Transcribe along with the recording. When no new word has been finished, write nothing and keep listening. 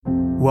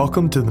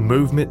Welcome to the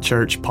Movement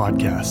Church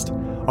podcast.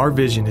 Our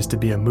vision is to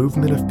be a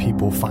movement of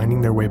people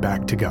finding their way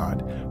back to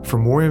God. For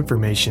more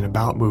information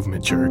about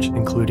Movement Church,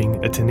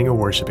 including attending a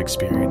worship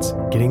experience,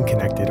 getting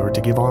connected, or to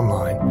give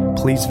online,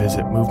 please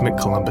visit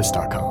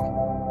movementcolumbus.com.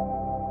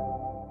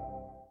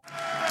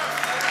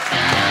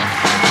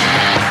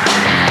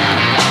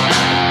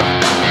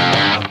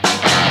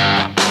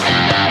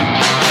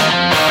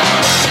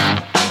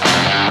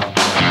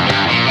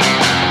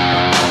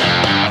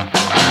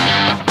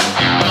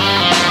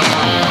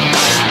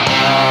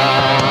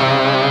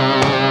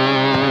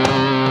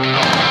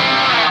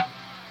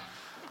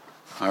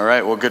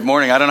 Good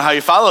morning. I don't know how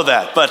you follow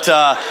that, but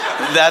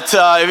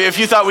if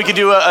you thought we could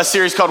do a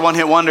series called One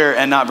Hit Wonder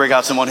and not break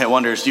out some one hit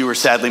wonders, you were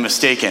sadly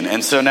mistaken.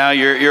 And so now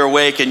you're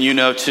awake and you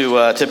know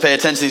to pay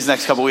attention these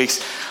next couple weeks.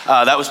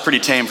 That was pretty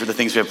tame for the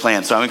things we have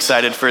planned. So I'm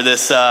excited for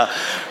this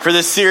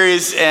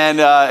series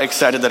and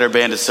excited that our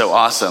band is so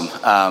awesome.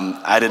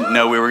 I didn't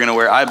know we were going to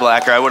wear eye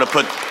black, or I would have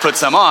put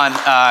some on.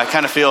 I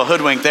kind of feel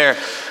hoodwinked there.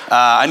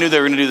 I knew they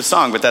were going to do the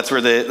song, but that's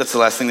the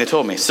last thing they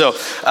told me. So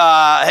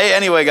hey,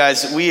 anyway,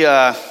 guys,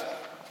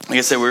 like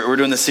I said, we're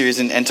doing this series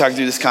and talking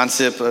through this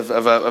concept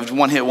of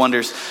one-hit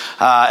wonders.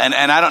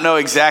 And I don't know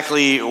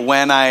exactly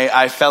when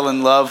I fell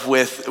in love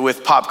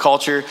with pop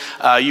culture.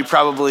 You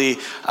probably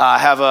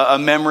have a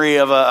memory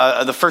of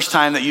the first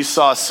time that you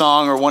saw a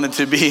song or wanted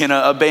to be in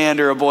a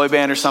band or a boy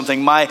band or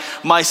something.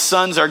 My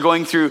sons are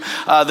going through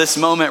this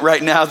moment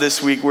right now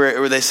this week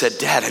where they said,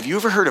 "Dad, have you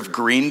ever heard of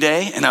Green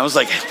Day?" And I was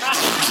like,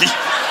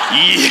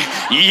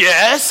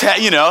 yes.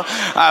 You know,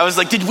 I was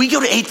like, did we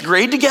go to 8th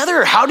grade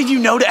together? Or how did you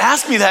know to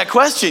ask me that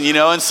question? You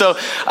know, and so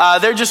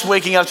they're just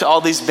waking up to all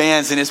these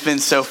bands, and it's been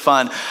so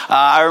fun.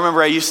 I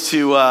remember I used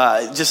to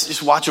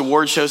just watch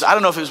award shows. I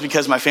don't know if it was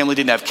because my family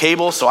didn't have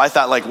cable, so I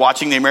thought like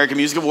watching the American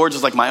Music Awards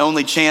was like my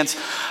only chance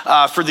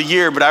for the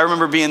year. But I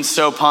remember being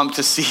so pumped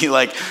to see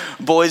like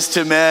Boyz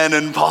II Men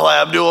and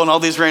Paula Abdul and all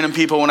these random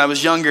people when I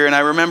was younger. And I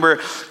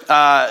remember,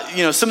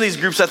 some of these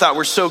groups I thought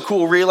were so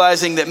cool,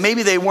 realizing that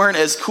maybe they weren't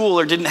as cool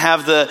or didn't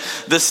have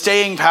the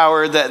staying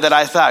power that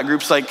I thought.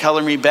 Groups like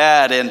Color Me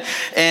Bad and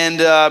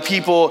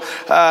people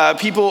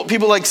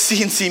like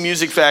C+C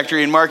Music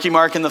Factory and Marky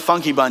Mark and the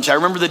Funky Bunch. I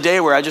remember the day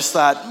where I just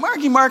thought,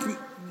 Marky Mark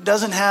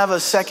doesn't have a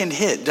second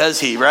hit, does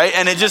he? Right?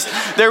 And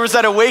there was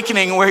that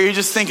awakening where you're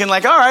just thinking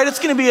like, all right, it's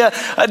going to be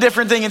a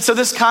different thing. And so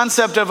this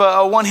concept of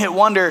a one-hit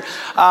wonder,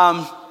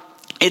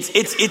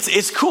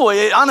 It's cool.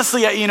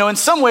 Honestly, in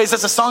some ways,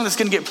 that's a song that's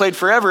going to get played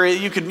forever.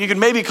 You could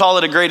maybe call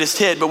it a greatest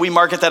hit, but we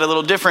market that a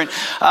little different.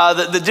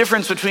 The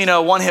difference between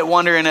a one-hit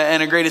wonder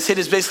and a greatest hit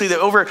is basically that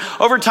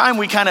over time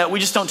we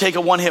just don't take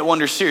a one-hit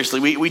wonder seriously.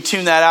 We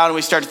tune that out and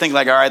we start to think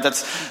like, all right,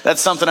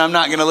 that's something I'm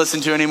not going to listen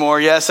to anymore.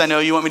 Yes, I know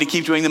you want me to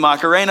keep doing the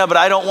Macarena, but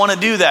I don't want to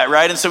do that,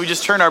 right? And so we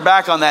just turn our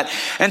back on that.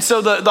 And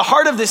so the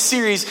heart of this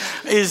series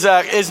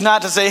is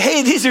not to say,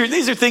 hey, these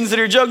are things that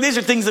are a joke. These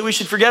are things that we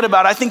should forget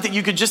about. I think that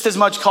you could just as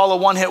much call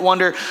a one-hit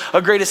wonder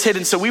a greatest hit.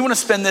 And so we want to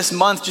spend this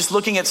month just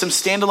looking at some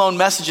standalone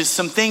messages,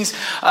 some things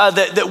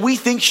that we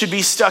think should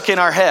be stuck in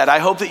our head. I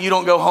hope that you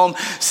don't go home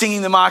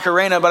singing the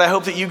Macarena, but I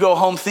hope that you go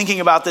home thinking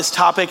about this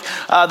topic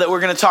that we're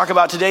going to talk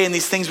about today and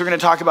these things we're going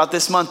to talk about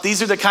this month.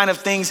 These are the kind of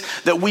things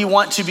that we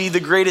want to be the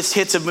greatest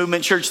hits of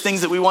Movement Church,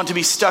 things that we want to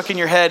be stuck in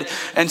your head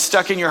and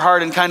stuck in your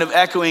heart and kind of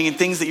echoing, and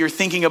things that you're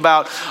thinking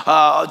about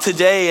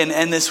today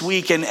and this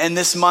week and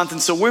this month.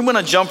 And so we're going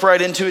to jump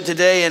right into it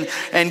today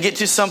and get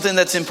to something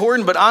that's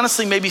important, but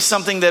honestly maybe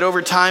something that over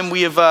time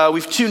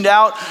we've tuned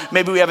out,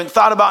 maybe we haven't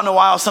thought about in a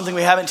while, something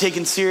we haven't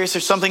taken serious,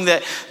 or something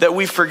that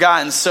we've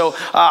forgotten. So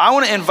I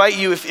want to invite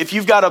you, if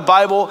you've got a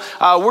Bible,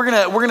 we're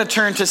gonna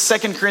turn to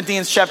 2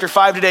 Corinthians chapter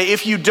 5 today.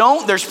 If you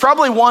don't, there's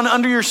probably one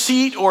under your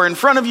seat or in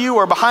front of you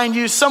or behind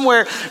you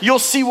somewhere. You'll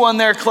see one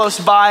there close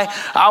by.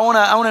 I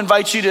want to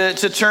invite you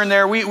to turn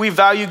there. We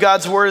value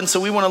God's word, and so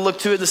we want to look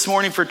to it this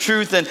morning for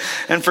truth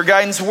and for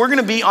guidance. We're going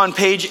to be on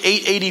page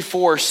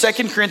 884,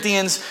 2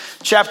 Corinthians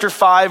chapter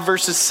 5,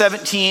 verses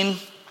 17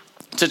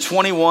 to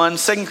 21.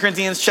 2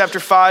 Corinthians chapter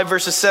 5,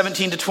 verses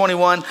 17 to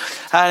 21.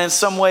 And in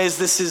some ways,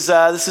 this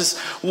is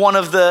one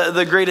of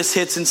the greatest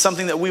hits, and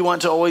something that we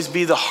want to always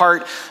be the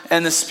heart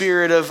and the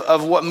spirit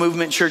of what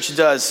Movement Church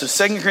does.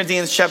 So 2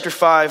 Corinthians chapter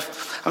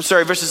 5,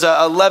 verses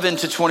 11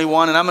 to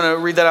 21. And I'm going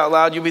to read that out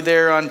loud. You'll be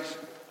there on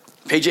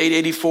page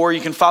 884. You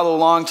can follow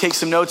along, take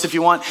some notes if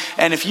you want.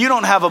 And if you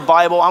don't have a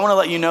Bible, I want to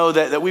let you know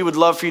that we would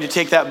love for you to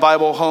take that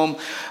Bible home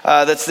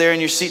that's there in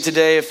your seat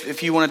today.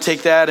 If you want to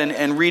take that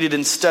and read it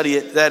and study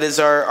it, that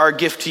is our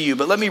gift to you.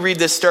 But let me read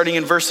this starting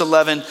in verse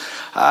 11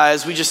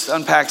 as we just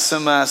unpack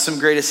some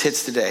greatest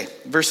hits today.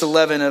 Verse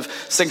 11 of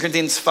 2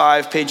 Corinthians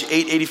 5, page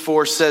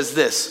 884 says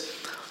this.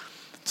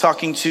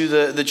 Talking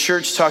to the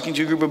church, talking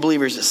to a group of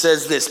believers, it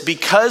says this: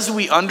 because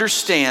we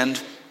understand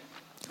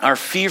our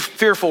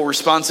fearful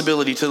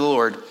responsibility to the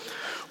Lord,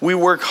 we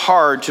work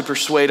hard to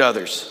persuade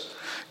others.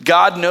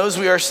 God knows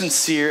we are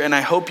sincere, and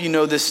I hope you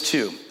know this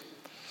too.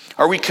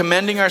 Are we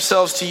commending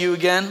ourselves to you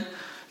again?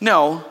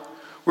 No,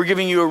 we're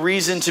giving you a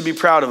reason to be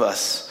proud of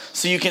us,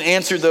 so you can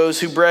answer those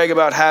who brag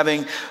about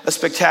having a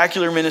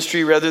spectacular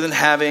ministry rather than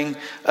having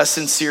a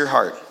sincere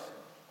heart.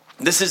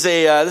 This is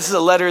a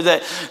letter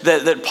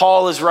that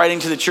Paul is writing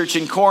to the church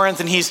in Corinth,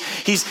 and he's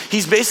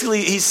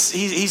basically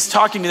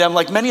talking to them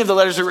like many of the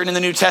letters that are written in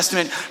the New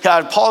Testament.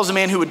 Paul is a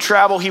man who would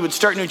travel, he would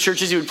start new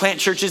churches, he would plant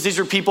churches. These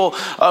were people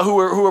who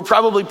were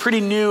probably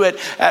pretty new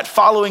at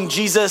following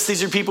Jesus.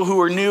 These are people who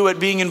were new at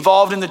being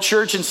involved in the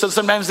church, and so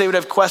sometimes they would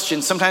have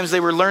questions. Sometimes they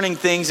were learning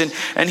things,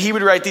 and he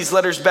would write these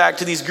letters back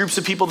to these groups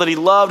of people that he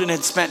loved and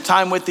had spent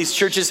time with, these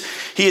churches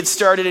he had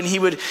started, and he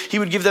would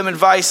give them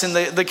advice. And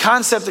the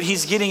concept that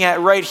he's getting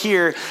at right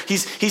here,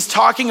 he's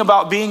talking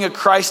about being a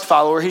Christ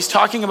follower. He's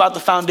talking about the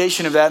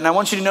foundation of that. And I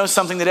want you to know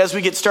something, that as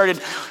we get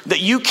started, that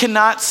you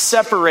cannot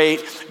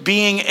separate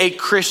being a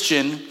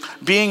Christian,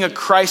 being a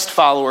Christ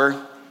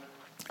follower,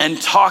 and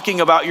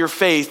talking about your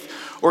faith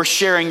or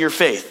sharing your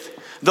faith.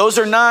 Those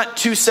are not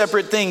two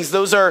separate things.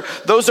 Those are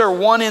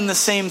one in the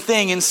same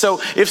thing. And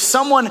so if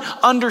someone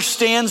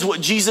understands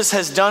what Jesus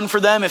has done for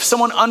them, if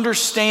someone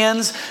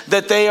understands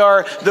that they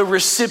are the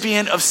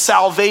recipient of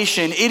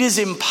salvation, it is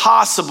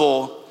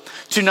impossible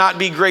to not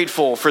be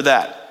grateful for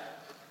that.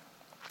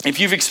 If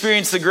you've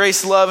experienced the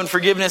grace, love, and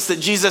forgiveness that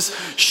Jesus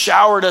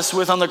showered us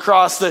with on the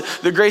cross,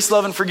 the grace,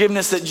 love, and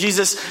forgiveness that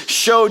Jesus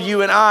showed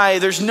you and I,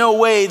 there's no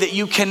way that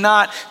you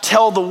cannot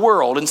tell the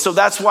world. And so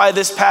that's why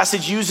this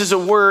passage uses a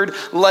word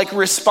like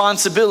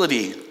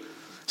responsibility.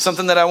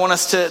 Something that I want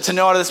us to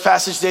know out of this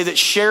passage today, that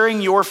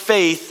sharing your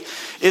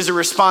faith is a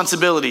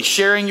responsibility.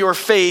 Sharing your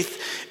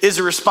faith is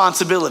a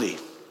responsibility.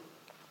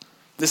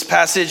 This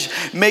passage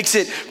makes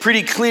it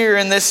pretty clear,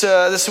 and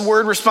this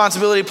word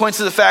responsibility points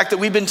to the fact that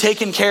we've been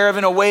taken care of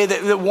in a way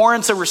that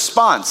warrants a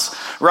response,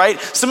 right?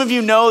 Some of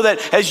you know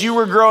that as you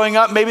were growing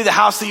up, maybe the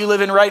house that you live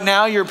in right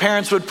now, your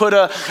parents would put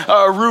a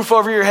roof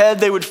over your head,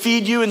 they would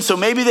feed you, and so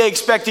maybe they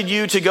expected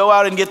you to go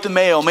out and get the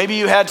mail. Maybe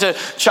you had to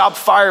chop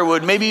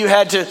firewood. Maybe you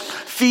had to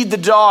feed the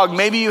dog.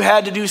 Maybe you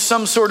had to do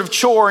some sort of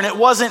chore, and it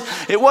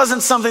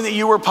wasn't something that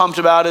you were pumped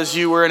about as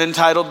you were an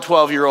entitled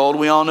 12-year-old.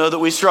 We all know that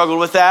we struggled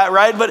with that,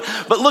 right?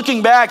 But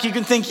looking back, you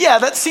can think, yeah,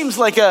 that seems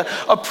like a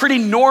pretty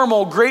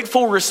normal,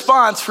 grateful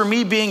response for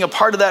me being a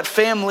part of that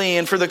family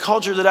and for the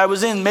culture that I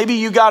was in. Maybe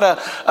you got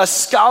a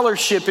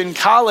scholarship in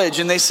college,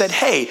 and they said,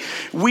 hey,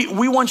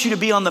 we want you to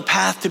be on the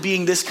path to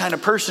being this kind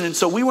of person, and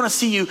so we want to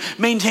see you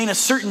maintain a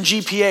certain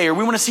GPA, or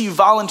we want to see you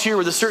volunteer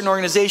with a certain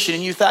organization.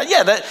 And you thought,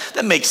 yeah,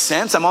 that makes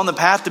sense. I'm on the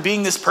path to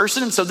being this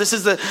person, and so this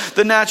is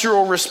the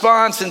natural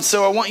response. And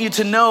so I want you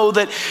to know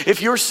that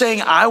if you're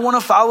saying, I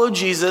want to follow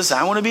Jesus,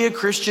 I want to be a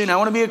Christian, I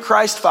want to be a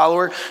Christ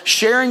follower,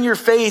 sharing your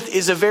faith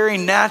is a very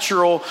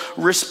natural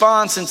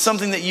response and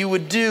something that you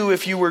would do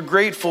if you were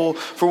grateful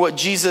for what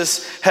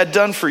Jesus had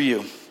done for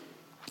you.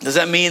 Does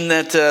that mean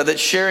that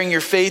sharing your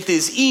faith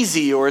is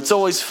easy or it's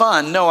always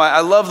fun? No,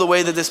 I love the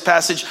way that this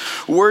passage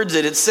words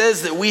it. It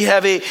says that we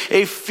have a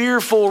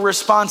fearful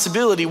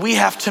responsibility. We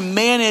have to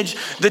manage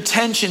the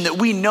tension that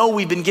we know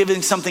we've been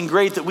given something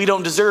great that we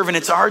don't deserve, and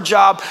it's our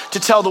job to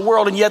tell the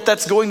world, and yet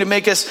that's going to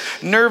make us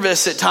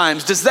nervous at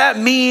times. Does that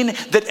mean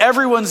that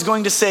everyone's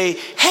going to say,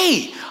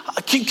 hey,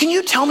 can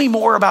you tell me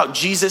more about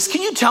Jesus?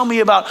 Can you tell me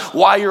about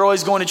why you're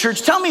always going to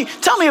church? Tell me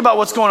about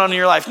what's going on in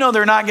your life. No,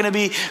 they're not going to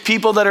be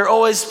people that are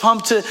always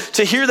pumped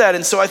to hear that.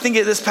 And so I think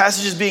this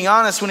passage is being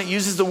honest when it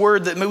uses the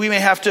word that we may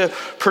have to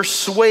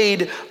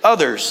persuade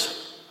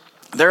others.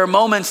 There are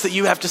moments that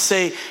you have to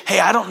say,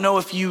 hey, I don't know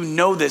if you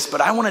know this, but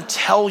I want to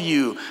tell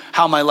you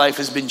how my life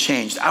has been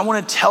changed. I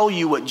want to tell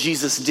you what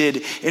Jesus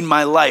did in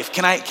my life.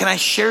 Can I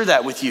share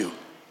that with you?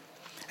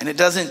 And it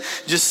doesn't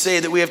just say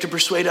that we have to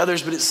persuade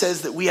others, but it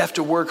says that we have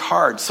to work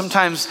hard.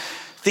 Sometimes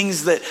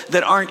things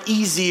that aren't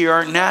easy or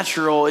aren't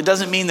natural, it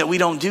doesn't mean that we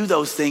don't do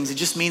those things. It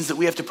just means that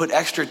we have to put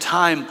extra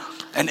time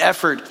and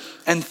effort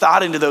and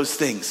thought into those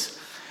things.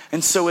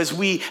 And so as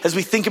we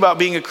think about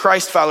being a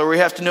Christ follower, we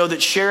have to know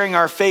that sharing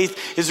our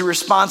faith is a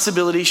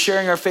responsibility.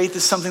 Sharing our faith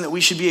is something that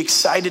we should be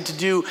excited to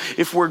do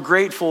if we're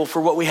grateful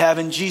for what we have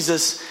in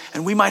Jesus.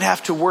 And we might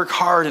have to work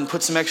hard and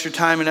put some extra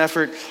time and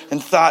effort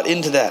and thought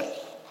into that.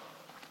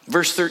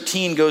 Verse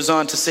 13 goes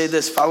on to say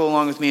this. Follow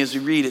along with me as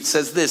we read. It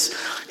says this: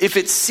 if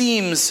it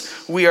seems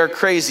we are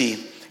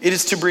crazy, it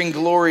is to bring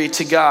glory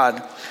to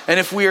God. And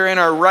if we are in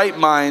our right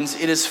minds,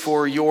 it is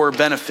for your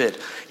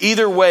benefit.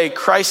 Either way,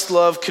 Christ's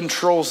love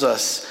controls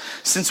us.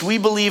 Since we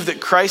believe that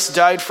Christ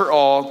died for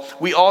all,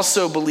 we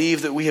also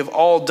believe that we have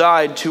all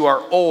died to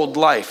our old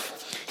life.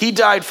 He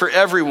died for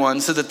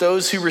everyone so that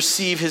those who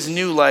receive his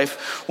new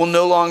life will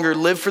no longer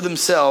live for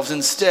themselves.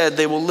 Instead,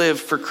 they will live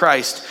for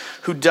Christ,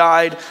 who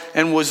died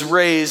and was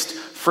raised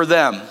for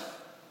them.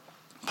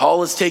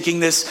 Paul is taking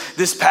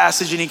this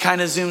passage and he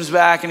kind of zooms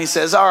back and he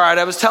says, all right,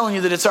 I was telling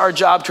you that it's our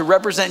job to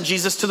represent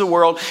Jesus to the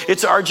world.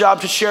 It's our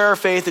job to share our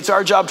faith. It's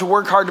our job to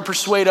work hard to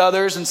persuade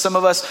others. And some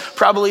of us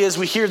probably, as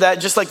we hear that,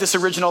 just like this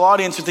original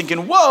audience, are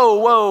thinking, whoa,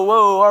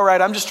 all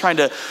right, I'm just trying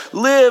to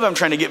live. I'm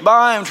trying to get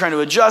by. I'm trying to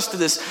adjust to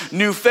this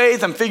new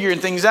faith. I'm figuring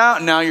things out.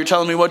 And now you're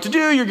telling me what to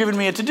do. You're giving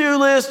me a to-do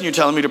list and you're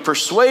telling me to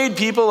persuade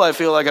people. I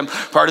feel like I'm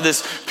part of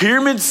this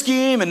pyramid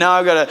scheme and now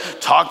I've got to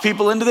talk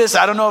people into this.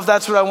 I don't know if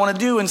that's what I want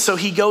to do. And so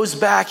he goes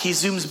back. He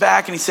zooms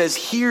back and he says,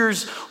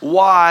 here's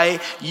why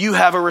you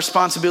have a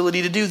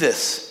responsibility to do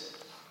this.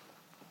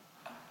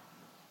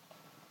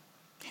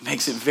 He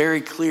makes it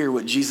very clear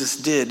what Jesus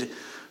did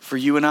for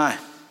you and I.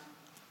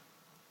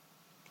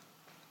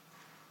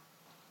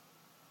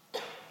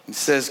 He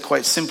says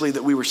quite simply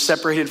that we were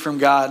separated from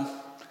God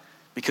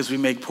because we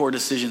make poor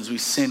decisions, we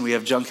sin, we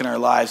have junk in our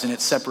lives, and it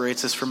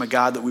separates us from a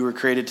God that we were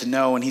created to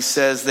know. And he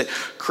says that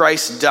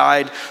Christ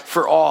died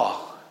for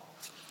all.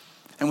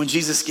 And when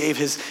Jesus gave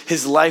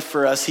his life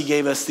for us, he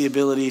gave us the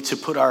ability to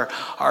put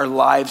our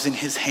lives in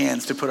his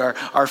hands, to put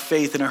our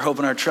faith and our hope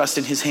and our trust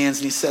in his hands.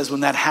 And he says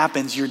when that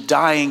happens, you're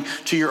dying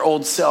to your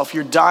old self.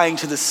 You're dying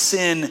to the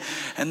sin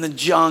and the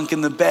junk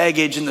and the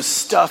baggage and the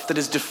stuff that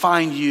has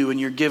defined you, and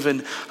you're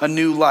given a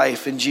new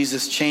life. And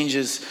Jesus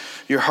changes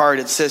your heart.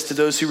 It says to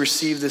those who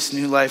receive this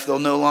new life, they'll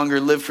no longer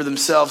live for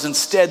themselves.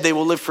 Instead, they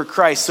will live for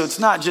Christ. So it's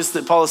not just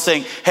that Paul is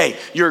saying, hey,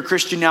 you're a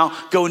Christian now,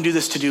 go and do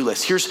this to-do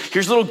list. Here's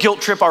a little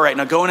guilt trip. All right,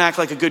 now go and act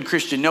like a good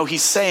Christian. No,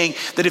 he's saying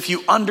that if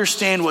you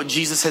understand what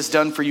Jesus has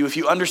done for you, if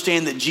you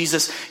understand that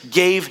Jesus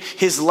gave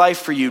his life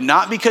for you,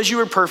 not because you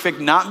were perfect,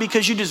 not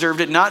because you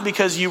deserved it, not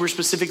because you were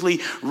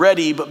specifically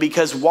ready, but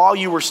because while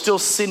you were still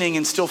sinning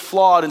and still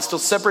flawed and still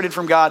separated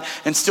from God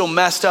and still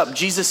messed up,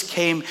 Jesus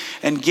came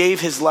and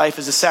gave his life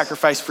as a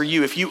sacrifice for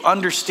you. If you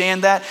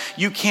understand that,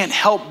 you can't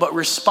help but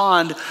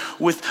respond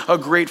with a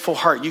grateful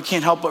heart. You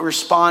can't help but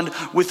respond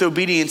with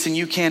obedience, and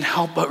you can't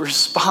help but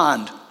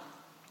respond.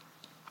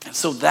 And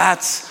so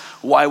that's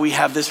why we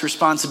have this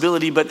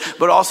responsibility, but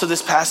also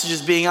this passage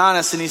is being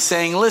honest, and he's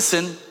saying,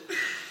 listen,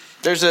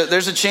 there's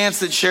a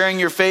chance that sharing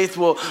your faith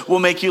will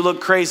make you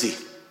look crazy.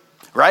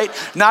 Right?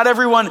 Not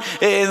everyone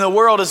in the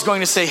world is going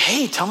to say,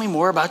 hey, tell me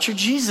more about your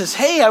Jesus.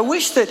 Hey, I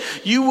wish that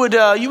you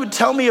would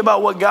tell me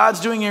about what God's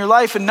doing in your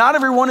life. And not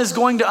everyone is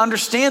going to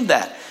understand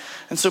that.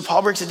 And so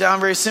Paul breaks it down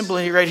very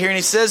simply right here. And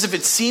he says, if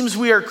it seems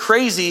we are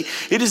crazy,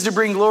 it is to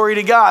bring glory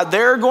to God.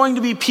 There are going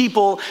to be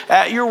people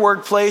at your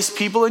workplace,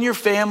 people in your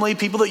family,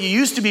 people that you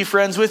used to be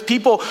friends with,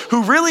 people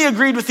who really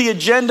agreed with the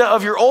agenda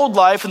of your old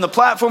life and the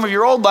platform of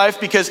your old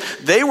life because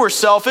they were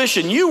selfish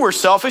and you were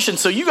selfish. And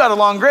so you got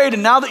along great.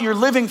 And now that you're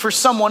living for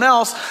someone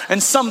else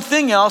and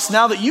something else,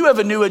 now that you have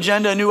a new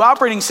agenda, a new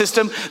operating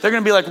system, they're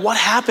going to be like, what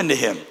happened to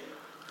him?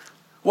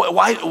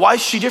 Why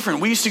is she different?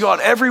 We used to go out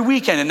every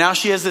weekend, and now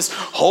she has this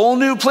whole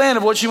new plan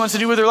of what she wants to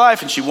do with her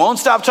life, and she won't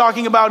stop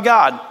talking about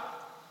God.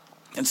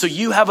 And so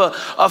you have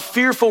a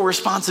fearful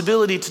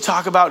responsibility to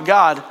talk about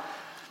God.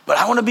 But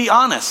I want to be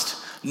honest.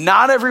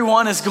 Not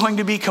everyone is going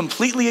to be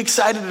completely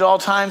excited at all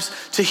times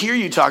to hear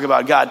you talk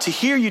about God, to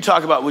hear you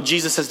talk about what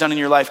Jesus has done in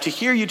your life, to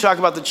hear you talk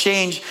about the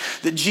change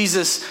that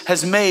Jesus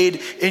has made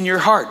in your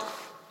heart.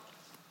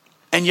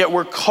 And yet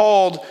we're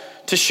called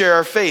to share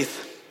our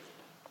faith,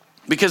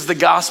 because the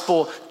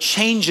gospel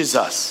changes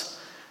us.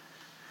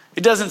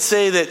 It doesn't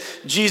say that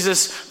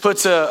Jesus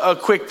puts a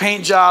quick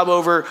paint job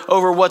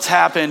over what's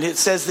happened. It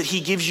says that he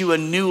gives you a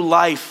new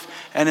life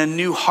and a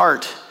new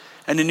heart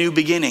and a new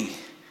beginning.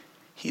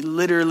 He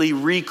literally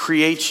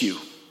recreates you.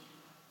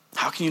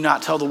 How can you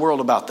not tell the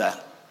world about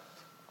that?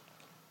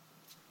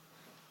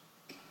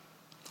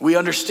 We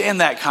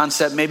understand that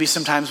concept maybe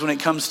sometimes when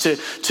it comes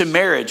to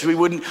marriage. We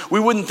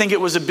wouldn't think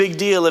it was a big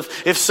deal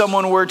if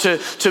someone were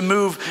to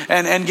move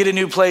and get a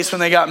new place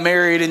when they got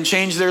married and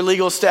change their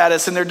legal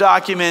status and their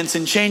documents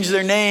and change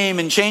their name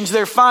and change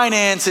their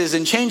finances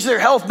and change their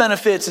health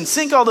benefits and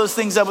sync all those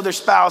things up with their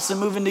spouse and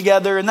move in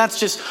together. And that's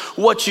just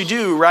what you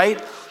do,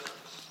 right?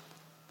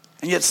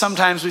 And yet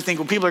sometimes we think,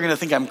 well, people are going to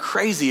think I'm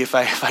crazy if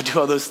I do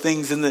all those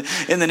things in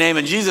the name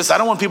of Jesus. I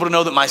don't want people to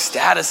know that my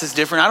status is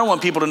different. I don't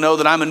want people to know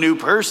that I'm a new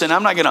person.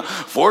 I'm not going to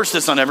force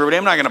this on everybody.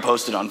 I'm not going to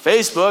post it on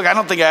Facebook. I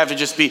don't think I have to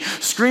just be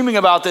screaming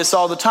about this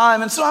all the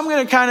time. And so I'm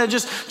going to kind of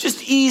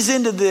just ease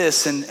into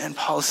this. And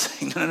Paul is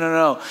saying,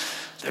 no.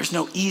 There's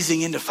no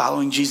easing into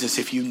following Jesus.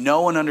 If you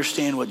know and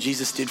understand what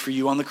Jesus did for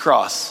you on the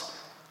cross,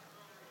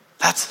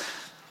 that's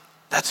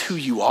who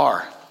you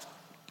are.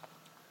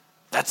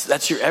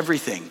 That's your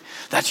everything.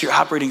 That's your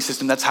operating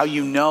system. That's how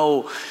you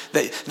know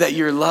that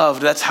you're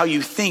loved. That's how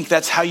you think.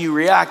 That's how you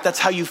react. That's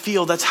how you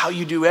feel. That's how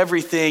you do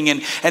everything.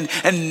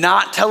 And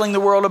not telling the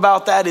world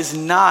about that is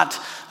not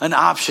an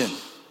option.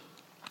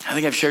 I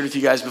think I've shared with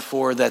you guys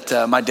before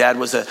that my dad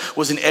was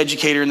an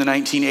educator in the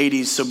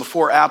 1980s. So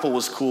before Apple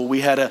was cool, we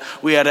had an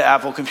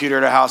Apple computer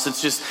at our house.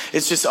 It's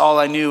just all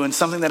I knew. And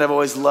something that I've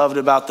always loved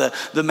about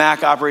the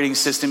Mac operating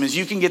system is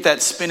you can get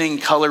that spinning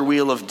color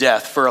wheel of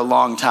death for a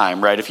long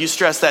time, right? If you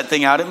stress that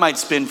thing out, it might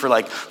spin for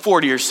like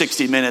 40 or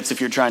 60 minutes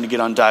if you're trying to get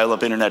on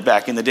dial-up internet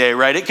back in the day,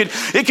 right? It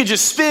could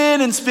just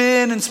spin and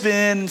spin and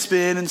spin and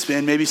spin and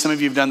spin. Maybe some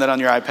of you have done that on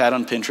your iPad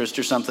on Pinterest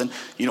or something.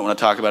 You don't want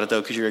to talk about it though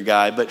because you're a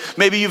guy, but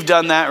maybe you've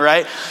done that,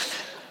 right?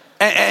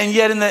 And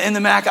yet in the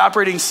Mac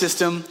operating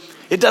system,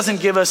 it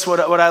doesn't give us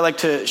what I like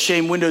to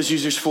shame Windows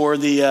users for,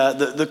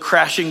 the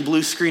crashing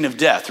blue screen of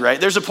death,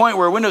 right? There's a point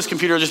where a Windows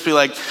computer will just be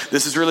like,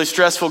 this is really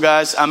stressful,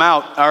 guys, I'm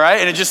out, all right?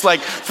 And it just like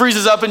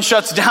freezes up and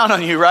shuts down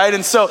on you, right?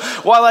 And so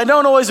while I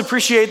don't always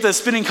appreciate the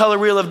spinning color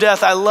wheel of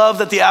death, I love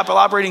that the Apple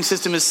operating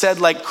system has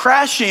said like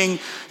crashing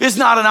is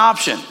not an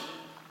option.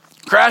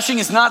 Crashing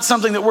is not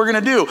something that we're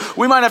gonna do.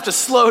 We might have to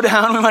slow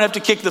down, we might have to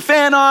kick the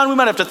fan on, we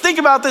might have to think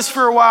about this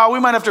for a while,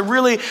 we might have to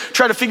really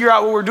try to figure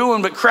out what we're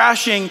doing, but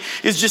crashing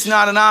is just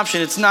not an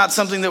option. It's not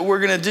something that we're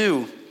gonna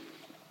do.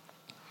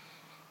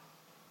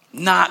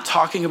 Not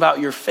talking about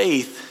your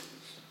faith,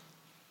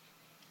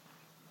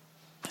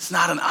 it's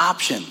not an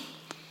option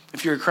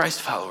if you're a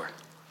Christ follower.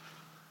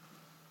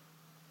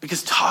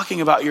 Because talking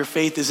about your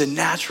faith is a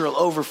natural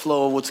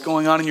overflow of what's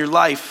going on in your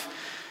life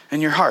and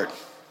your heart.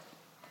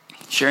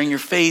 Sharing your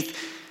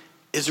faith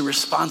is a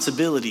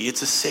responsibility.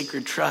 It's a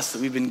sacred trust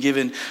that we've been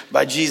given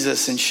by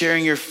Jesus. And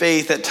sharing your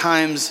faith at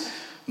times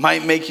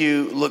might make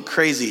you look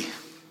crazy.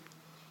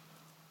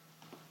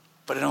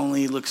 But it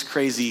only looks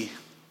crazy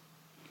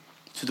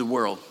to the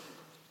world.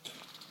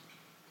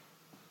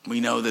 We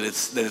know that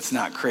it's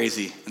not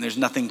crazy. And there's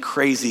nothing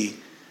crazy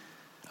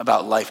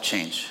about life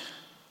change.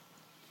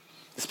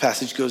 This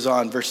passage goes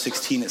on, verse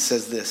 16, it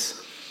says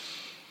this.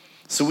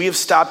 So we have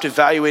stopped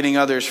evaluating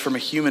others from a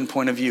human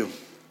point of view.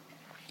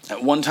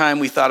 At one time,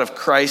 we thought of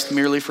Christ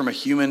merely from a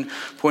human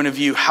point of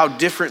view. How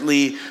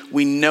differently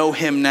we know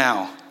him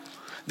now.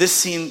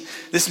 This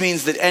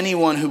means that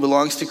anyone who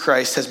belongs to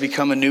Christ has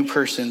become a new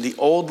person. The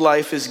old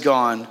life is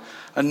gone.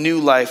 A new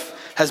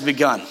life has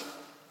begun.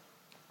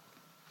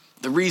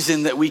 The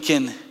reason that we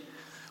can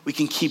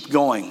keep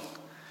going,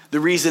 the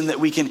reason that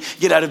we can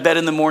get out of bed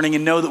in the morning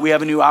and know that we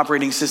have a new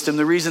operating system,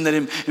 the reason that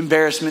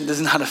embarrassment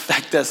does not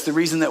affect us, the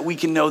reason that we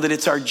can know that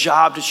it's our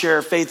job to share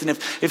our faith. And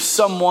if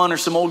someone or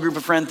some old group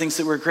of friends thinks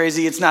that we're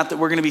crazy, it's not that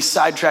we're going to be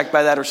sidetracked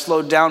by that or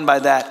slowed down by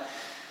that.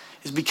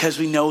 It's because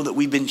we know that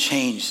we've been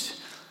changed.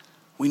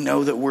 We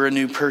know that we're a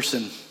new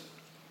person.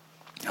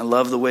 I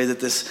love the way that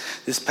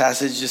this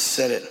passage just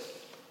said it.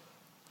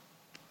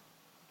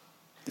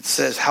 It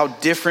says, how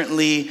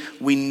differently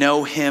we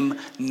know him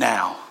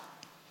now.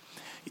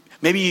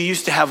 Maybe you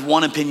used to have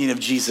one opinion of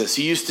Jesus.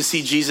 You used to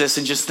see Jesus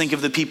and just think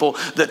of the people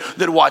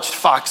that watched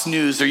Fox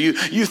News, or you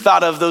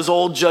thought of those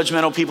old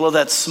judgmental people of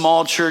that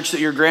small church that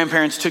your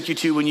grandparents took you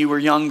to when you were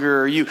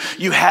younger, or you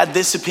had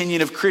this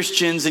opinion of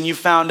Christians and you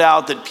found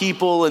out that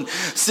people and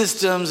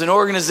systems and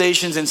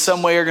organizations in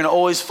some way are going to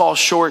always fall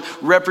short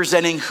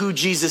representing who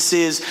Jesus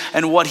is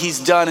and what he's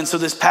done. And so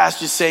this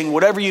passage is saying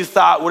whatever you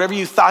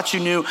thought you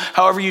knew,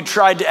 however you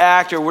tried to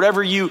act, or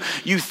whatever you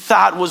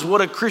thought was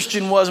what a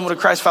Christian was and what a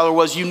Christ follower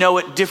was, you know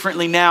it differently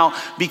now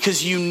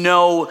because you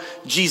know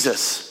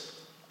Jesus.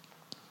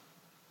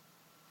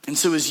 And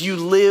so as you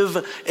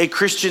live a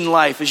Christian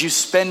life, as you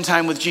spend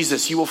time with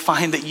Jesus, you will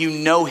find that you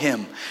know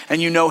him, and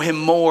you know him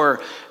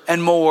more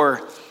and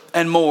more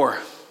and more.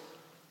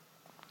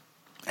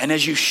 And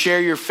as you share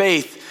your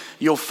faith,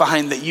 you'll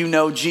find that you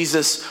know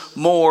Jesus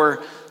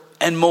more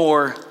and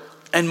more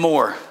and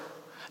more.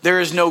 There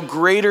is no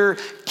greater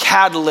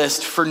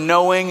catalyst for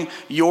knowing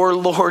your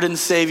Lord and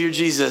Savior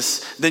Jesus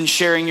than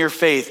sharing your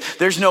faith.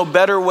 There's no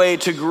better way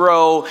to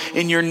grow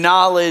in your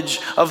knowledge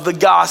of the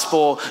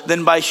gospel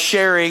than by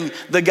sharing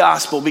the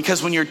gospel.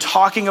 Because when you're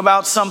talking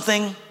about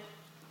something,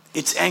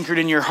 it's anchored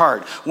in your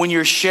heart. When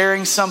you're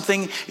sharing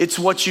something, it's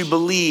what you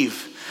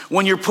believe.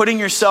 When you're putting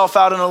yourself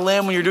out on a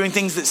limb, when you're doing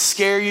things that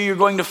scare you, you're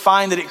going to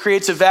find that it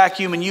creates a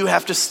vacuum, and you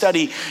have to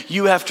study,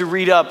 you have to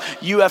read up,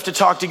 you have to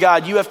talk to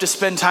God, you have to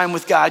spend time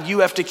with God, you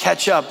have to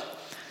catch up.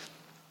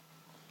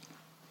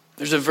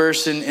 There's a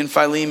verse in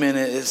Philemon,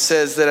 it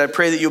says that I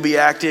pray that you'll be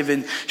active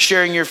in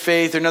sharing your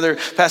faith. Another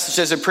passage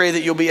says, I pray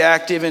that you'll be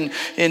active in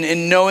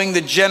knowing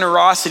the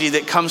generosity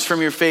that comes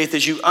from your faith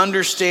as you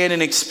understand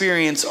and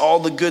experience all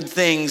the good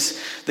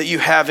things that you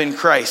have in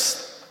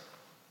Christ.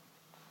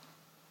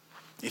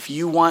 If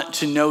you want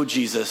to know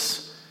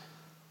Jesus,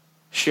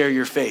 share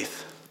your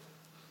faith.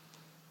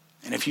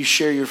 And if you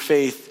share your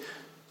faith,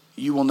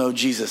 you will know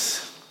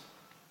Jesus.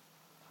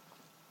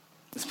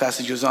 This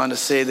passage goes on to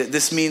say that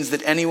this means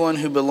that anyone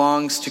who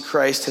belongs to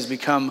Christ has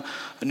become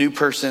a new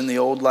person. The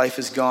old life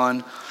is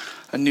gone.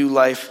 A new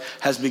life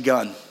has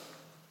begun.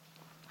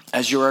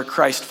 As you're a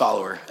Christ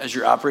follower, as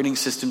your operating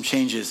system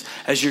changes,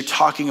 as you're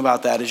talking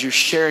about that, as you're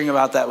sharing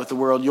about that with the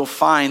world, you'll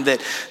find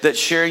that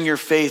sharing your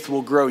faith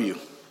will grow you.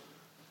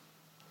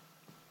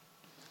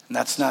 And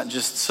that's not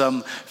just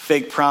some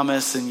fake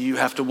promise and you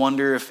have to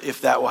wonder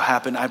if that will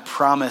happen. I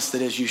promise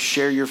that as you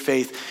share your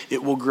faith,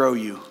 it will grow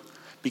you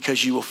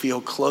because you will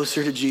feel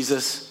closer to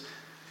Jesus.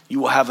 You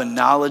will have a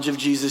knowledge of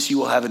Jesus. You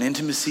will have an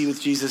intimacy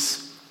with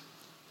Jesus.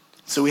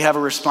 So we have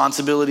a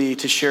responsibility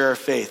to share our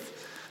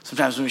faith.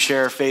 Sometimes when we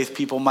share our faith,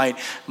 people might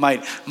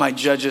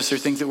judge us or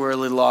think that we're a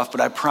little off.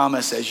 But I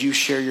promise as you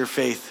share your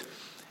faith,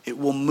 it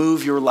will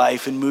move your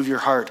life and move your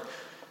heart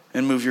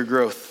and move your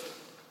growth.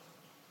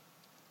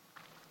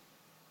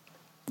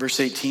 Verse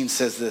 18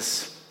 says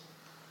this,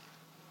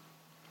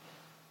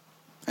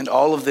 and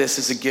all of this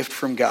is a gift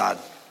from God,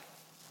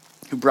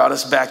 who brought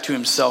us back to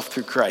himself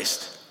through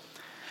Christ.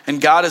 And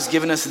God has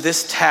given us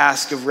this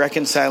task of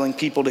reconciling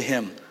people to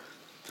him.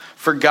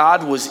 For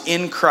God was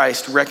in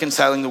Christ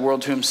reconciling the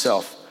world to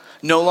himself,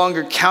 no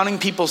longer counting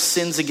people's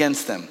sins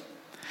against them.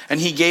 And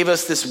he gave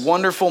us this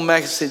wonderful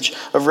message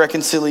of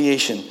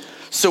reconciliation.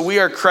 So we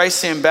are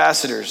Christ's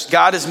ambassadors.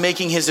 God is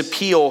making his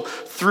appeal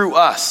through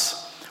us.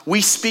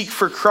 We speak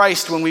for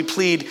Christ when we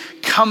plead,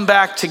 come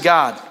back to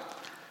God.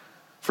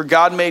 For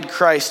God made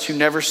Christ, who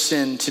never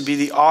sinned, to be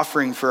the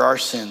offering for our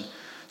sin,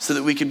 so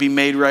that we could be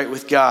made right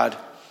with God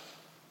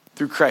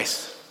through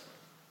Christ.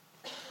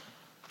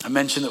 I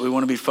mentioned that we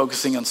want to be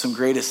focusing on some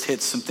greatest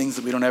hits, some things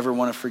that we don't ever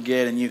want to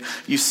forget. And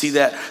you see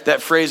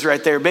that phrase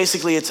right there.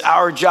 Basically, it's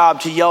our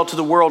job to yell to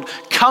the world,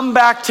 come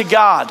back to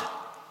God.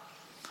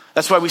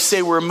 That's why we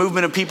say we're a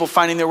movement of people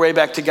finding their way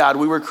back to God.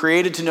 We were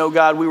created to know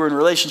God. We were in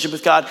relationship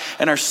with God,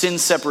 and our sin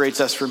separates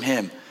us from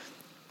him.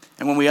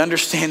 And when we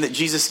understand that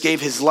Jesus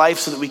gave his life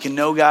so that we can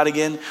know God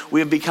again,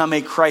 we have become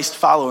a Christ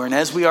follower. And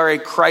as we are a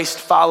Christ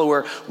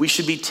follower, we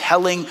should be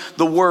telling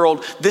the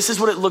world, this is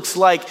what it looks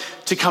like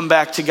to come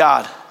back to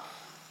God.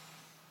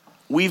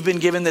 We've been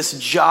given this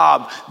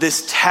job,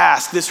 this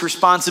task, this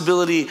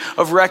responsibility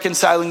of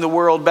reconciling the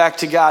world back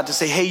to God, to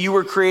say, hey, you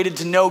were created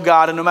to know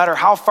God, and no matter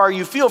how far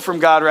you feel from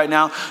God right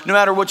now, no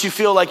matter what you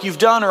feel like you've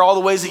done or all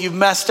the ways that you've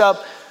messed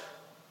up,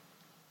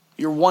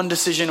 you're one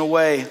decision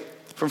away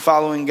from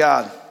following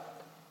God.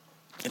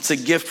 It's a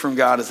gift from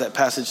God, as that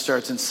passage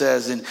starts and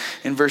says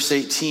in verse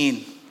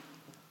 18.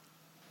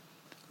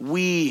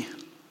 We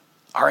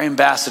are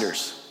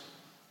ambassadors.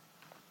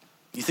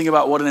 You think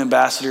about what an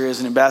ambassador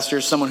is. An ambassador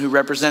is someone who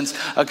represents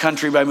a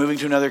country by moving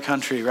to another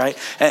country, right?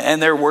 And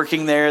they're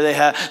working there. They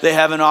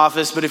have an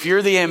office. But if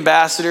you're the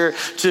ambassador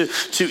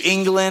to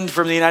England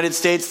from the United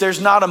States, there's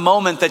not a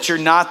moment that you're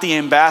not the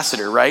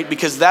ambassador, right?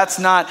 Because that's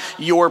not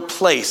your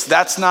place.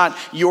 That's not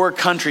your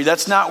country.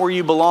 That's not where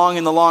you belong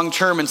in the long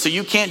term. And so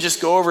you can't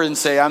just go over and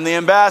say, I'm the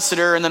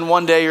ambassador. And then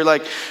one day you're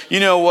like, you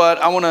know what?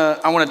 I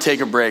want to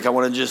take a break.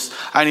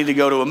 I need to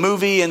go to a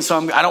movie. And so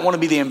I don't want to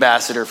be the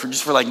ambassador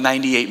for like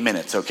 98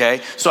 minutes, okay?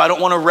 So I don't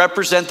want to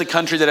represent the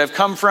country that I've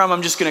come from.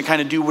 I'm just going to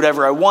kind of do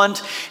whatever I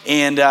want,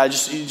 and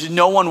just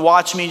no one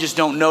watch me. Just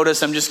don't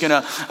notice. I'm just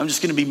gonna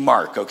be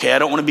Mark. Okay, I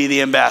don't want to be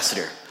the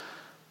ambassador.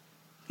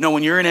 No,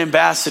 when you're an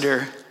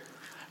ambassador,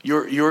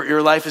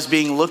 your life is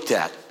being looked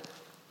at,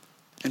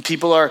 and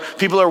people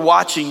are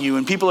watching you,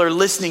 and people are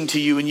listening to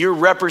you, and you're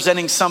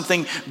representing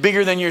something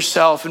bigger than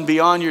yourself and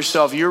beyond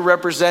yourself. You're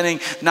representing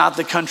not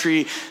the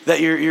country that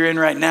you're in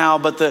right now,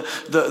 but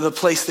the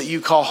place that you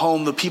call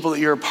home, the people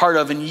that you're a part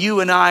of. And you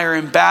and I are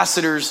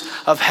ambassadors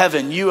of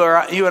heaven. You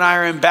and I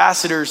are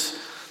ambassadors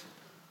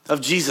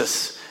of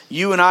Jesus.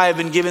 You and I have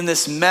been given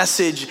this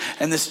message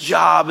and this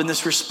job and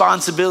this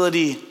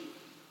responsibility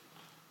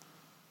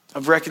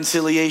of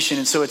reconciliation.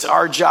 And so it's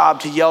our job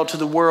to yell to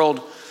the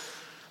world,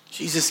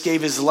 Jesus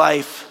gave his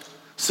life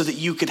so that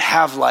you could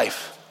have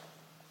life.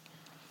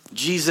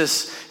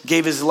 Jesus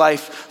gave his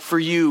life for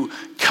you.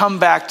 Come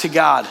back to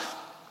God.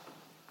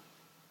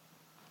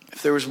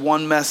 If there was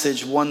one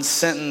message, one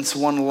sentence,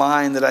 one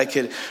line that I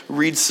could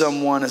read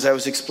someone as I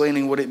was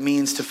explaining what it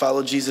means to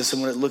follow Jesus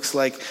and what it looks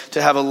like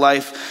to have a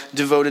life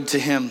devoted to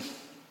him,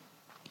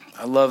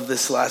 I love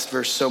this last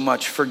verse so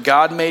much. For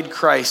God made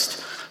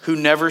Christ, who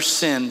never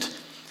sinned,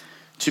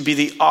 to be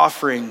the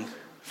offering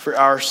for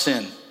our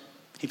sin.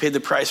 He paid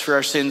the price for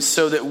our sins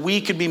so that we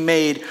could be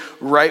made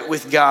right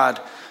with God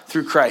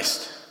through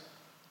Christ.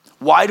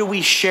 Why do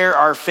we share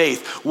our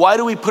faith? Why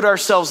do we put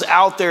ourselves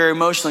out there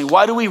emotionally?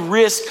 Why do we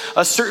risk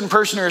a certain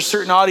person or a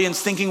certain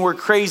audience thinking we're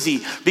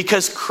crazy?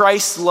 Because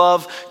Christ's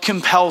love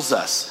compels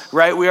us,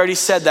 right? We already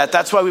said that.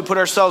 That's why we put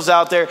ourselves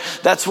out there.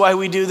 That's why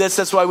we do this.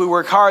 That's why we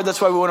work hard.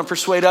 That's why we want to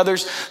persuade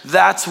others.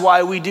 That's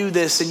why we do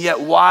this. And yet,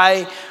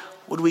 why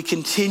would we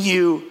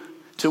continue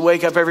to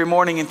wake up every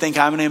morning and think,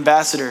 I'm an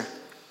ambassador?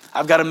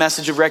 I've got a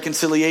message of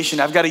reconciliation.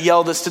 I've got to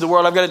yell this to the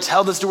world. I've got to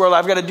tell this to the world.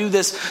 I've got to do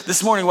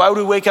this morning. Why would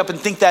we wake up and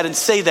think that and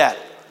say that?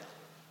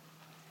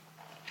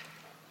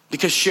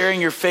 Because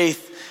sharing your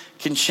faith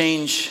can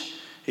change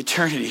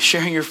eternity.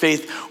 Sharing your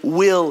faith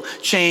will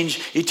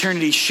change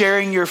eternity.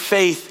 Sharing your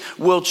faith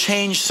will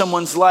change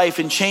someone's life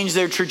and change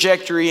their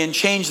trajectory and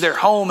change their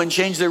home and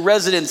change their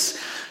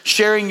residence.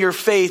 Sharing your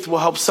faith will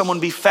help someone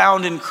be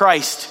found in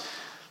Christ.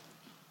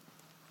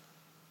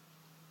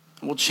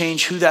 Will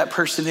change who that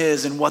person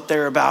is and what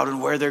they're about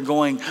and where they're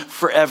going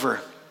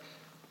forever.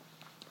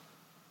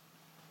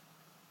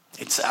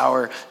 It's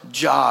our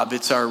job,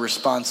 it's our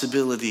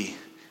responsibility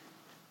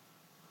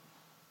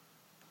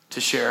to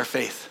share our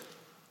faith.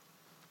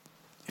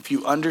 If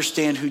you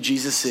understand who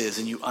Jesus is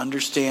and you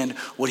understand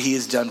what he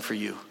has done for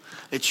you,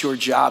 it's your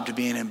job to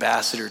be an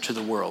ambassador to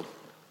the world.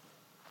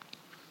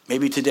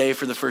 Maybe today,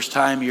 for the first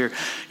time, you're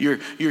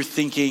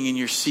thinking and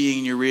you're seeing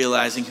and you're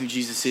realizing who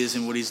Jesus is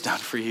and what he's done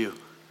for you.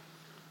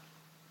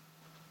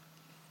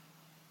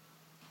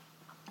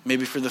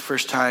 Maybe for the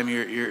first time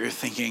you're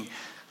thinking,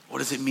 what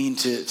does it mean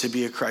to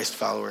be a Christ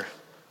follower?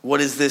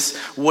 What is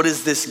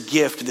this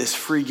gift, this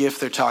free gift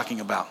they're talking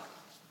about?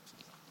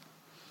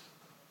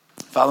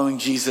 Following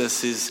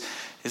Jesus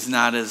is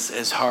not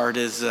as hard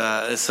as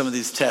some of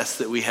these tests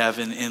that we have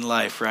in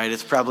life, right?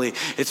 It's probably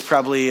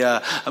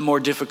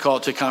more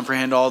difficult to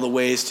comprehend all the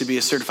ways to be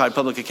a certified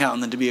public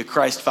accountant than to be a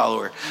Christ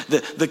follower.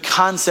 The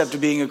concept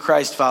of being a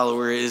Christ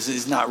follower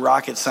is not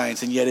rocket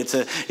science, and yet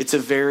it's a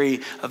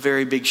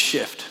very big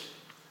shift.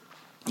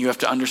 You have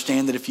to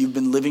understand that if you've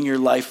been living your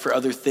life for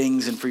other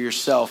things and for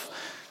yourself,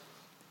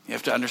 You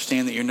have to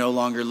understand that you're no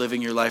longer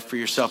living your life for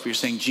yourself. You're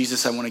saying,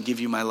 Jesus, I want to give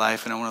you my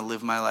life and I want to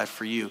live my life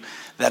for you.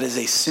 That is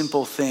a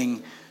simple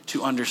thing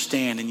to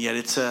understand, and yet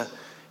it's a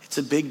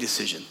big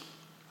decision.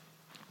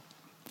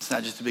 It's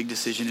not just a big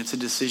decision, it's a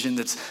decision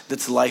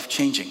that's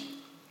life-changing.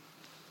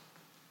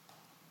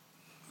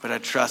 But I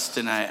trust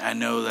and I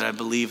know that I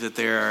believe that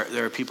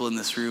there are people in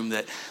this room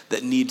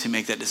that need to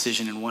make that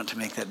decision and want to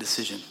make that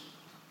decision.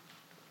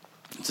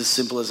 It's as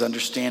simple as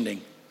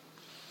understanding.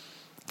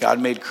 God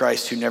made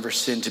Christ, who never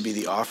sinned, to be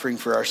the offering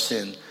for our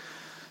sin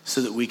so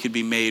that we could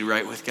be made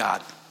right with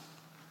God.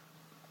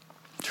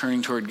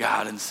 Turning toward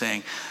God and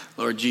saying,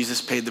 Lord,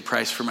 Jesus paid the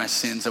price for my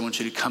sins. I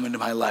want you to come into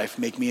my life,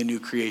 make me a new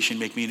creation,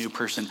 make me a new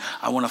person.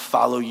 I want to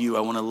follow you.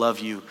 I want to love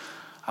you.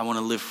 I want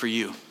to live for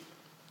you.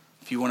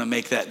 If you want to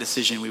make that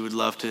decision, we would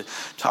love to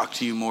talk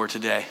to you more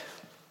today.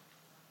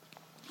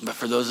 But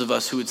for those of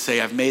us who would say,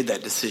 I've made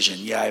that decision.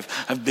 Yeah,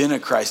 I've been a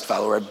Christ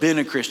follower. I've been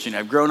a Christian.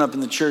 I've grown up in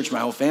the church. My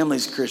whole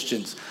family's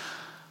Christians.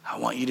 I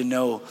want you to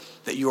know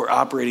that your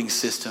operating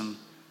system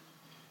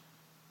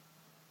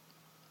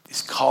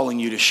is calling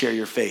you to share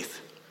your faith.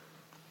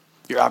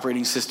 Your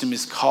operating system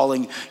is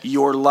calling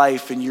your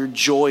life and your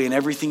joy and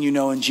everything you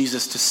know in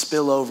Jesus to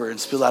spill over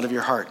and spill out of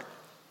your heart.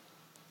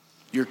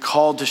 You're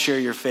called to share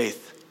your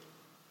faith.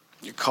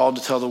 You're called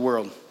to tell the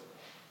world.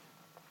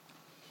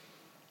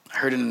 I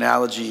heard an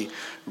analogy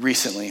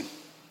recently.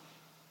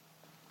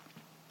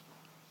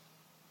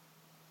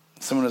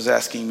 Someone was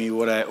asking me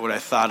what I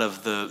thought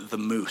of the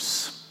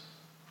moose.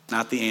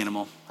 Not the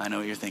animal. I know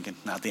what you're thinking.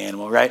 Not the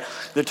animal, right?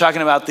 They're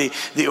talking about the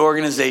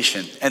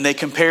organization. And they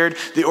compared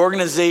the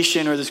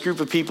organization or this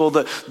group of people,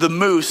 the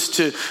moose,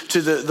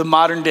 to the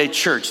modern day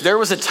church. There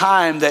was a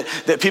time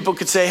that people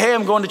could say, hey,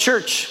 I'm going to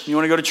church. You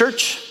want to go to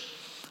church?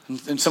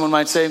 And someone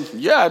might say,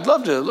 yeah, I'd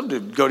love to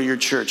go to your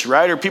church,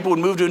 right? Or people would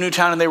move to a new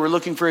town and they were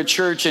looking for a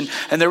church and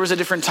there was a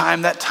different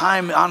time. That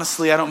time,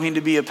 honestly, I don't mean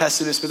to be a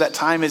pessimist, but that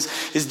time is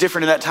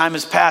different and that time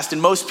is past.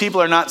 And most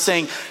people are not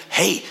saying,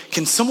 hey,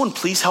 can someone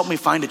please help me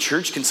find a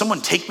church? Can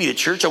someone take me to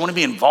church? I want to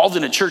be involved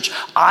in a church.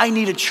 I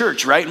need a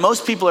church, right?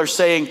 Most people are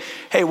saying,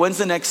 hey, when's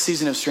the next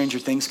season of Stranger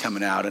Things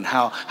coming out? And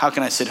how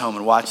can I sit home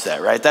and watch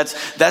that, right?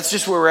 That's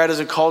just where we're at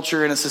as a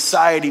culture and a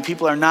society.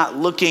 People are not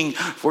looking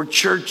for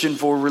church and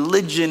for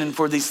religion and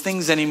for these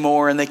things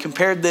anymore, and they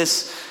compared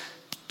this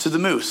to the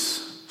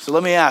moose. So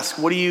let me ask,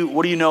 what do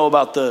you know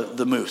about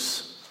the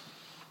moose?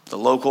 The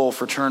local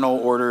fraternal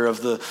order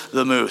of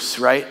the moose,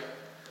 right?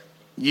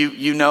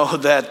 You know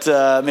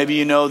that maybe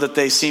you know that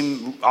they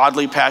seem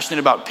oddly passionate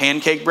about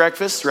pancake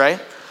breakfast, right?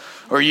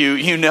 Or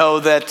you know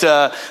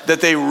that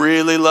they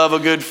really love a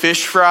good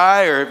fish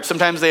fry, or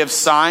sometimes they have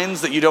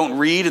signs that you don't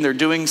read and they're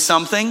doing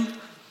something.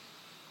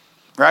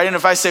 Right? And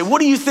if I say, what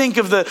do you think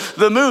of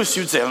the moose?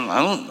 You'd say,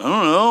 I don't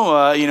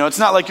know. It's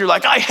not like you're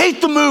like, I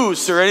hate the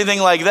moose or anything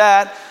like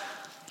that.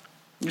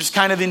 You're just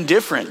kind of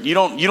indifferent. You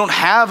don't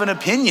have an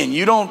opinion.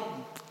 You don't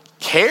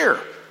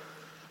care.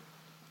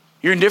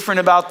 You're indifferent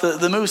about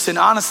the moose. And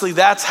honestly,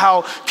 that's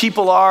how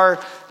people are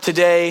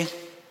today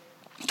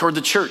toward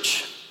the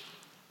church.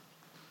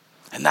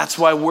 And that's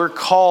why we're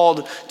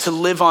called to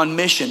live on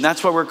mission.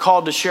 That's why we're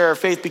called to share our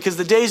faith, because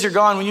the days are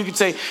gone when you could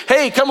say,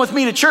 hey, come with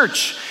me to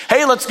church.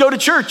 Hey, let's go to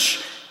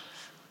church.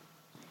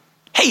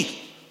 Hey,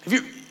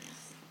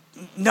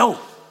 no.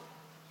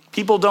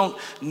 People don't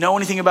know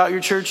anything about your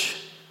church.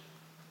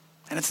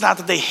 And it's not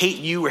that they hate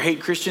you or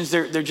hate Christians.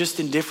 They're just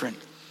indifferent.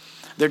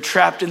 They're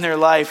trapped in their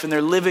life and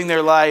they're living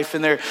their life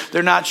and they're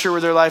not sure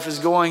where their life is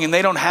going and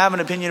they don't have an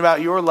opinion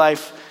about your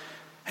life.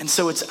 And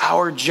so it's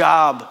our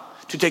job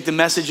to take the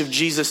message of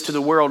Jesus to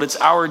the world. It's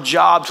our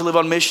job to live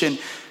on mission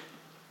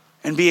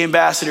and be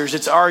ambassadors.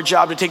 It's our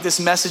job to take this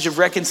message of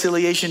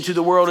reconciliation to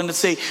the world and to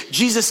say,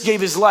 Jesus gave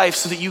his life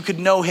so that you could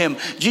know him.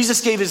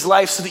 Jesus gave his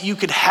life so that you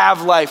could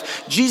have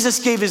life.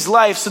 Jesus gave his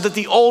life so that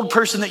the old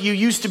person that you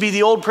used to be,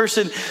 the old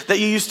person that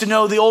you used to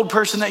know, the old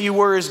person that you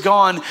were is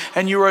gone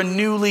and you're a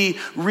newly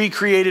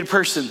recreated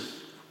person.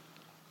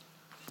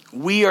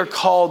 We are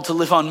called to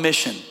live on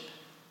mission.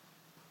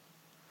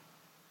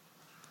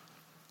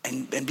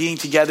 And being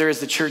together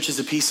as the church is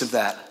a piece of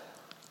that.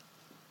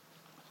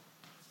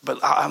 But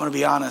I'm going to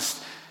be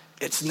honest,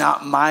 it's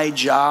not my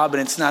job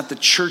and it's not the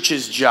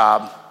church's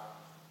job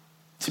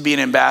to be an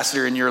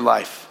ambassador in your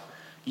life.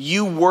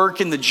 You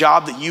work in the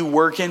job that you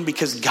work in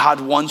because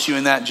God wants you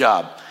in that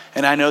job.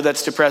 And I know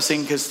that's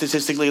depressing because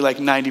statistically like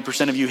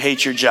 90% of you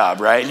hate your job,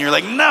 right? And you're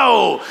like,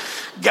 no,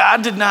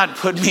 God did not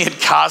put me at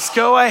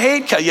Costco. I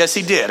hate Costco. Yes,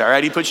 he did. All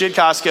right. He put you at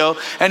Costco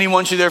and he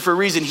wants you there for a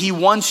reason. He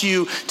wants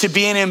you to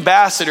be an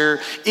ambassador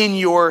in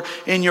your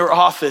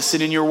office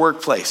and in your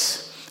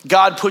workplace.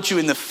 God put you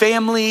in the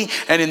family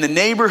and in the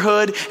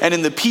neighborhood and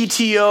in the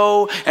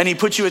PTO, and he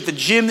put you at the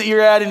gym that you're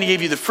at, and he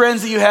gave you the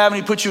friends that you have,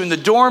 and he put you in the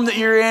dorm that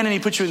you're in, and he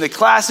put you in the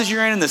classes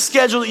you're in, and the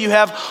schedule that you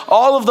have,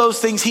 all of those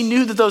things. He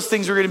knew that those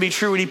things were going to be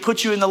true, and he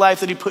put you in the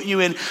life that he put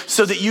you in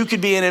so that you could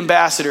be an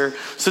ambassador,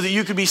 so that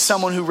you could be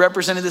someone who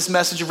represented this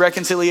message of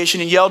reconciliation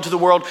and yelled to the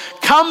world,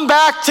 come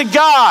back to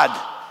God.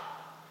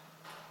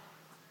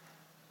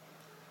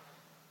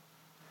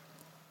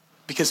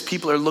 Because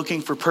people are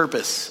looking for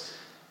purpose.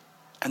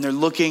 and they're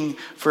looking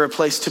for a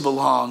place to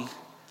belong,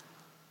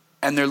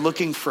 and they're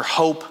looking for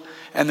hope,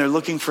 and they're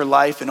looking for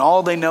life, and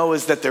all they know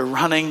is that they're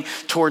running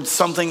towards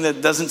something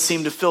that doesn't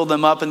seem to fill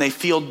them up, and they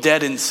feel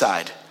dead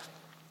inside.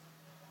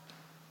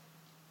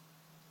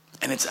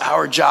 And it's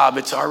our job,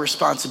 it's our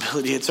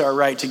responsibility, it's our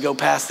right to go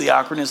past the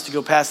awkwardness, to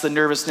go past the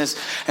nervousness,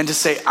 and to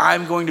say,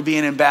 I'm going to be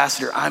an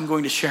ambassador. I'm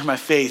going to share my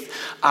faith.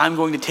 I'm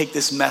going to take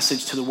this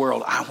message to the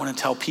world. I want to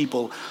tell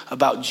people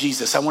about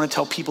Jesus. I want to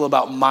tell people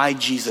about my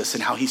Jesus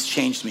and how he's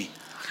changed me.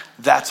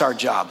 That's our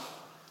job.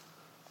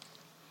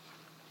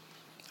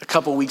 A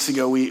couple weeks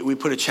ago, we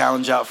put a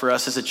challenge out for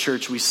us as a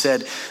church. We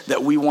said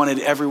that we wanted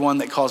everyone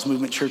that calls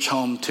Movement Church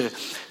home to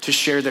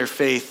share their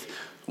faith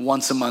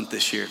once a month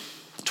this year,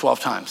 12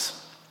 times.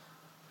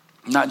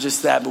 Not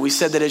just that, but we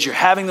said that as you're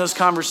having those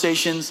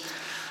conversations,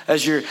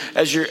 as you're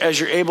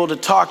able to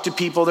talk to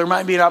people, there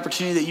might be an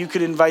opportunity that you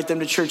could invite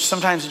them to church.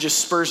 Sometimes it just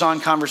spurs on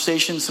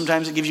conversations.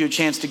 Sometimes it gives you a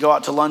chance to go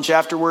out to lunch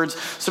afterwards.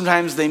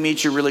 Sometimes they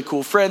meet your really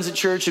cool friends at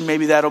church, and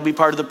maybe that'll be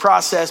part of the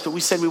process. But we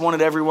said we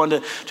wanted everyone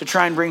to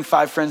try and bring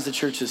 5 friends to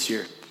church this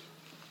year.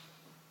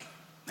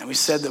 And we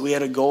said that we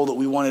had a goal that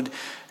we wanted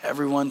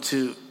everyone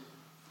to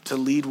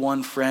lead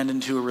one friend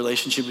into a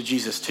relationship with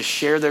Jesus, to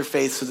share their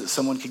faith so that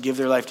someone could give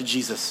their life to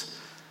Jesus.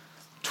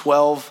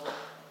 12,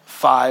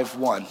 5,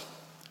 1.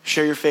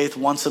 Share your faith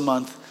once a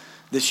month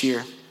this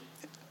year.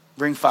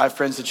 Bring 5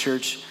 friends to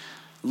church.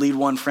 Lead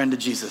one friend to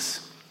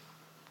Jesus.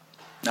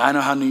 Now, I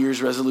know how New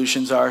Year's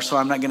resolutions are, so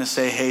I'm not going to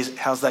say, hey,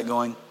 how's that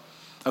going?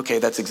 Okay,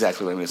 that's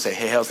exactly what I'm going to say.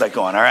 Hey, how's that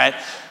going? All right?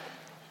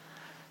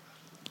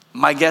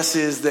 My guess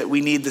is that we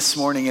need this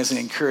morning as an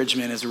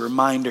encouragement, as a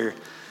reminder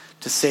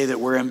to say that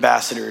we're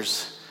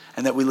ambassadors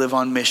and that we live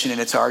on mission, and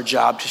it's our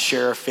job to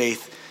share our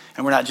faith.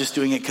 And we're not just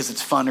doing it because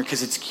it's fun or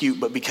because it's cute,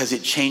 but because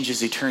it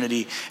changes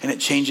eternity and it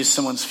changes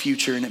someone's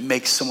future and it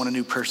makes someone a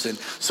new person.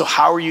 So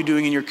how are you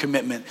doing in your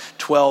commitment?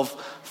 12,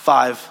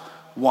 5,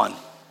 1.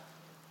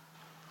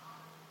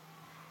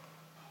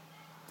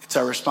 It's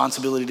our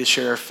responsibility to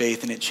share our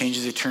faith, and it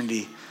changes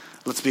eternity.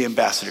 Let's be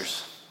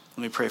ambassadors.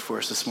 Let me pray for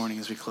us this morning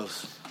as we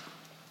close.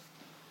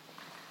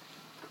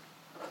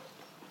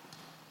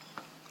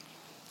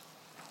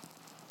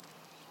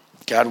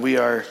 God, we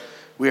are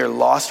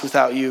lost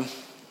without you.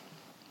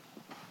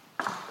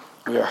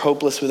 We are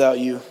hopeless without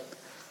you.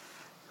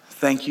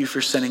 Thank you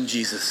for sending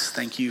Jesus.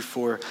 Thank you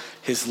for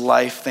his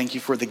life. Thank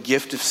you for the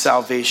gift of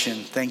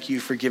salvation. Thank you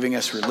for giving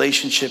us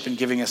relationship and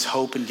giving us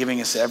hope and giving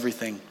us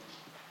everything.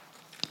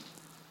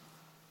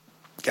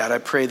 God, I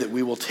pray that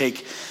we will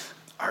take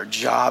our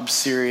job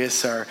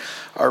serious, our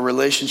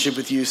relationship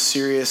with you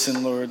serious.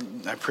 And Lord,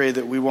 I pray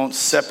that we won't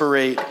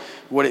separate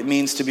what it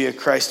means to be a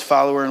Christ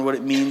follower and what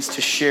it means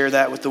to share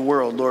that with the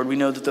world. Lord, we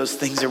know that those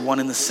things are one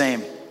and the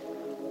same.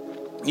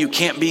 You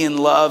can't be in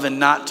love and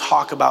not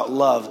talk about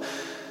love.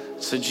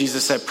 So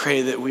Jesus, I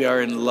pray that we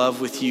are in love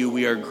with you.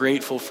 We are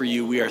grateful for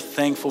you. We are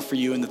thankful for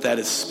you, and that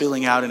is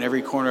spilling out in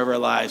every corner of our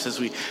lives as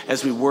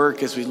we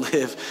work, as we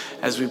live,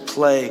 as we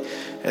play,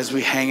 as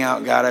we hang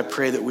out. God, I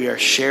pray that we are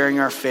sharing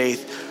our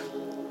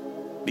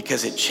faith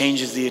because it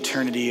changes the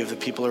eternity of the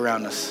people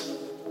around us.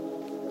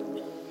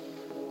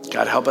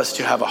 God, help us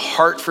to have a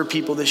heart for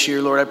people this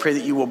year. Lord, I pray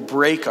that you will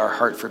break our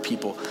heart for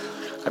people.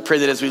 I pray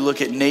that as we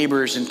look at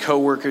neighbors and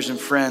coworkers and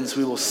friends,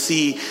 we will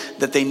see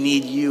that they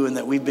need you and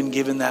that we've been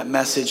given that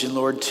message. And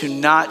Lord, to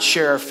not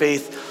share our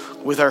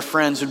faith with our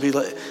friends would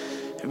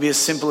be as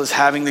simple as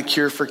having the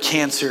cure for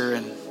cancer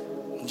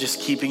and just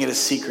keeping it a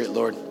secret,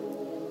 Lord.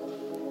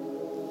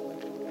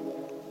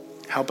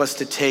 Help us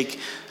to take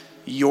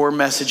your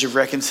message of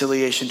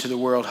reconciliation to the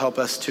world. Help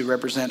us to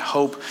represent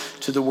hope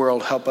to the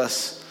world. Help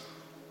us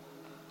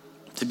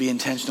to be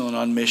intentional and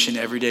on mission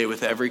every day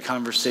with every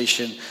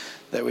conversation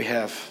that we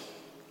have.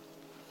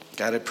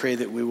 God, I pray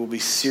that we will be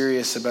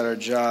serious about our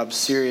job,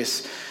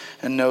 serious,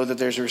 and know that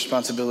there's a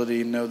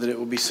responsibility, and know that it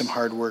will be some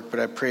hard work, but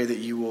I pray that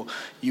you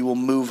will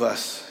move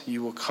us.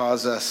 You will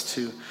cause us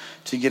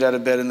to get out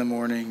of bed in the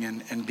morning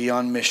and be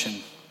on mission.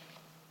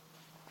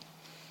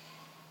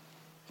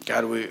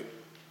 God, we're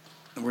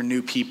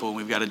new people, and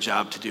we've got a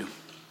job to do.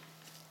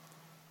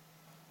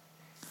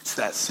 It's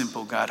that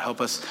simple. God, help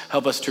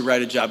us to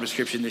write a job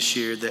description this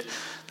year that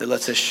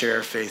lets us share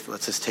our faith,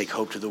 lets us take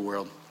hope to the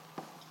world.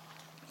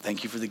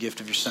 Thank you for the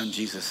gift of your son,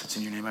 Jesus. It's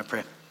in your name I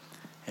pray.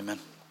 Amen.